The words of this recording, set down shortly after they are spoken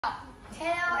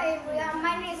Hello everyone,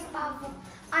 my name is Phuc.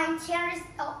 I'm 10 years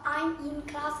old. I'm in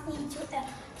class E2.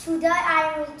 Today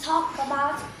I will talk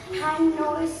about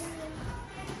Hanoi.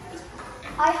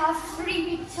 I have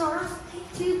 3 pictures.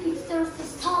 2 pictures to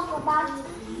talk about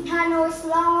Hanoi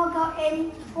long ago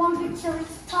and 1 picture to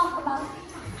talk about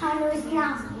Hanoi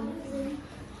now.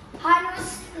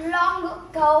 Hanoi long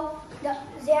ago,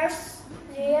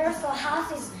 there's a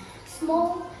house is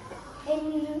small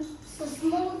in a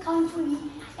small country,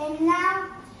 and now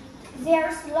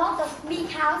there's a lot of big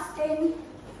house and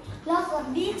lots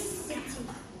of big city.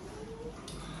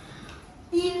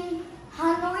 In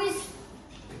Hanoi,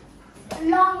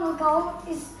 long ago,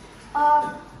 it's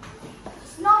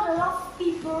not a lot of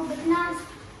people, but now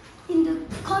in the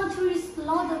country, is a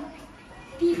lot of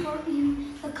people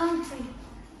in the country.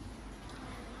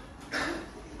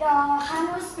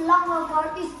 Hanoi long ago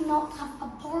is not have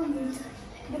apartment,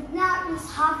 but now it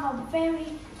have a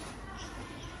very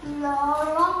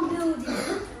long building.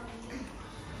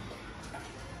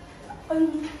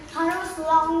 Hanoi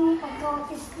long ago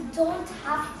is don't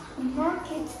have a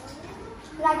market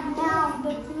like now,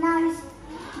 but now it's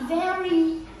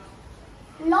very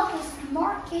lot of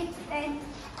market and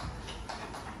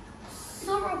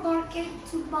supermarket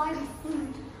to buy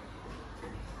food.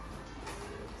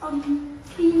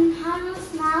 In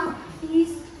Hanoi now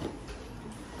is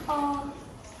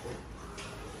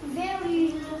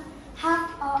very have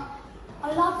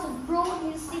a lot of road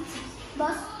in city,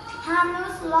 but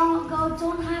Hanoi long ago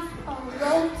don't have a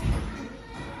road.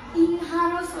 In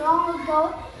Hanoi long ago,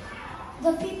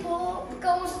 the people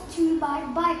goes to buy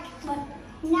bike, but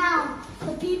now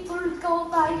the people go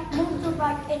by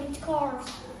motorbike and cars.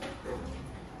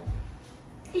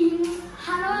 In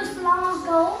Hanoi long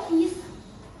ago is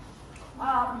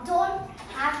don't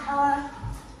have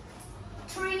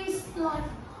trees like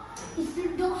if you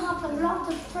don't have a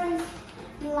lot of trees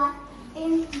like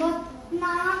but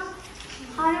now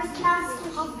Hanoi has to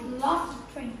have a lot